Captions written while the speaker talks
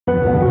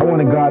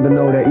God to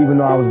know that even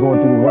though I was going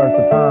through the worst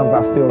of times,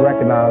 I still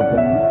recognized it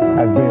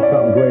as being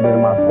something greater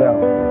than myself.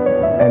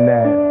 And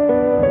that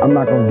I'm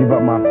not going to give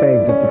up my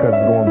faith just because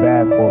it's going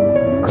bad for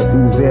me, because he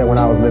was there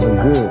when I was living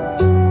good.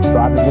 So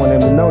I just want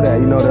him to know that,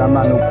 that I'm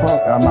not no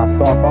punk, I'm not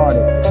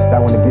soft-hearted, that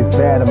when it gets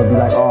bad, I'm going to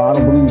be like, oh, I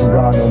don't believe in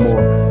God no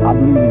more. I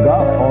believe in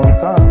God all the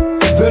time.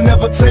 They'll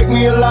never take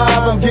me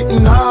alive, I'm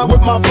getting high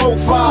with my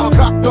 4-5.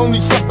 Cocked on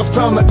these suckers,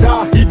 time to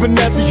die. Even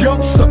as a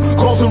youngster,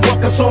 causing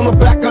ruckus on the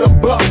back of the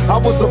bus. I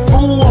was a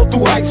fool all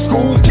through high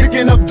school,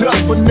 kicking up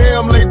dust. But now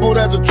I'm labeled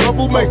as a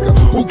troublemaker.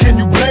 Who can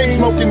you blame?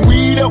 Smoking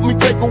weed helped me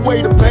take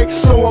away the pain.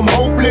 So I'm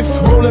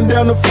hopeless, rolling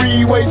down the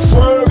freeway,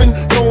 swerving.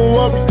 Don't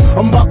worry,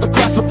 I'm about to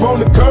crash up on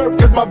the curb,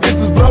 cause my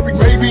vision's blurry.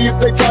 Maybe if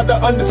they tried to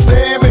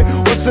understand me,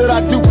 what should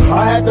I do?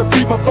 I had to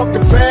feed my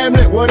fucking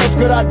family. What else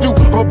could I do?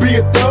 Or be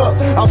a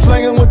thug? I'm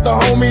slanging with the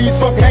homies,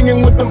 fuck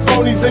hanging with them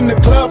phonies in the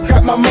club.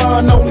 Got my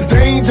mind on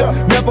danger,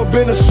 never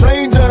been a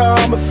stranger to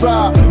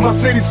homicide. My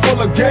city's full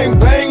of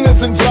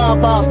gangbangers and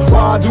drive-bys.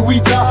 Why do we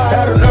die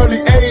at an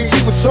early age?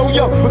 He was so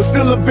young, but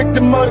still a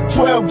victim of the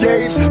 12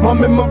 gauge. My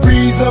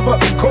memories of a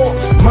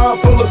corpse, mind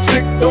full of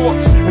sick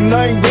thoughts, and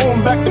I ain't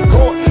going back to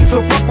court.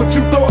 So fuck what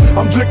you thought.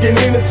 I'm drinking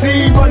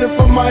Hennessy, running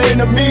from my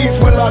enemies.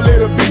 Well, I let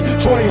it be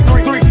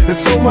 23. There's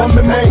so much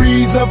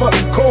memories of a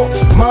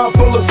corpse, mind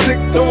full of sick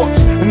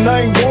thoughts, and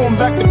I ain't going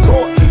back to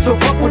court. So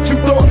fuck what you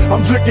thought.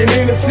 I'm drinking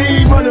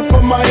Hennessy, running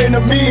from my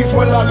enemies.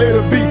 Well, I let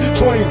it be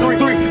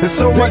 23. There's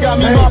so much got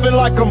me mobbing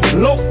like I'm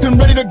locked and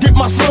ready to get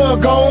my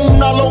slug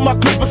on. I load my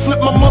clip and slip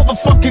my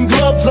motherfucking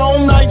gloves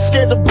on. I ain't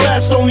scared to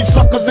blast on these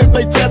suckers if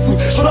they test me.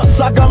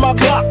 Trust, I got my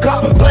Glock,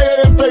 cop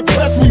player if they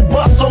press me.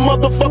 Bust some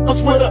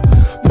motherfuckers with a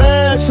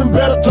bash and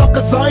better talk,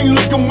 cause I ain't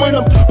looking with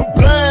them. But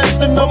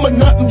blasting, I'm a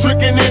nut and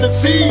drinking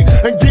Hennessy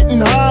and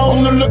getting high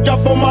on the lookout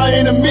for my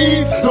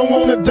enemies. Don't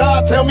wanna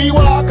die, tell me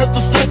why, cause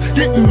the stress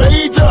getting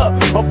major.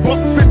 A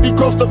 $150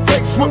 across the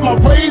face with my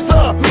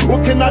razor.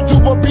 What can I do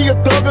but be a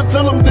thug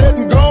until I'm dead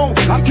and gone?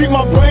 I keep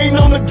my brain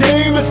on the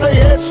game and stay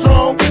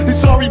headstrong.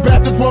 These sorry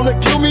bastards wanna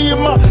kill me in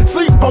my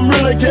sleep. I'm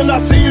real again, I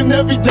see you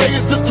every day.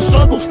 It's just a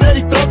struggle,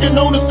 steady thugging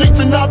on the streets,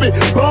 and I've been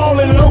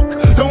ballin' low.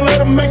 Don't let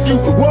them make you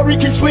worry,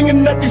 keep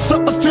swinging at these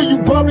suckers till you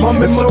bury. My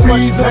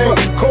memories of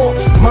a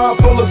corpse, mind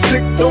full of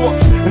sick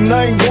thoughts, and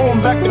I ain't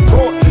going back to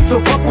court. So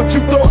fuck what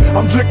you thought.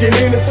 I'm drinking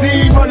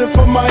Hennessy, running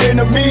from my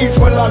enemies.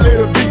 Well, I let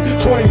it be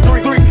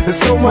 23. There's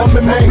so much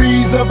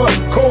memories of a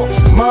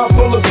corpse, mind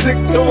full of sick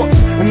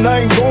thoughts, and I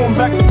ain't going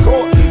back to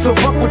court. So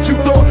fuck what you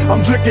thought.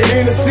 I'm drinking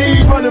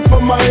Hennessy, running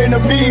from my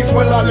enemies.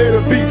 Well, I let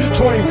it be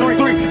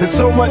 23. There's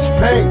so much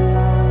pain.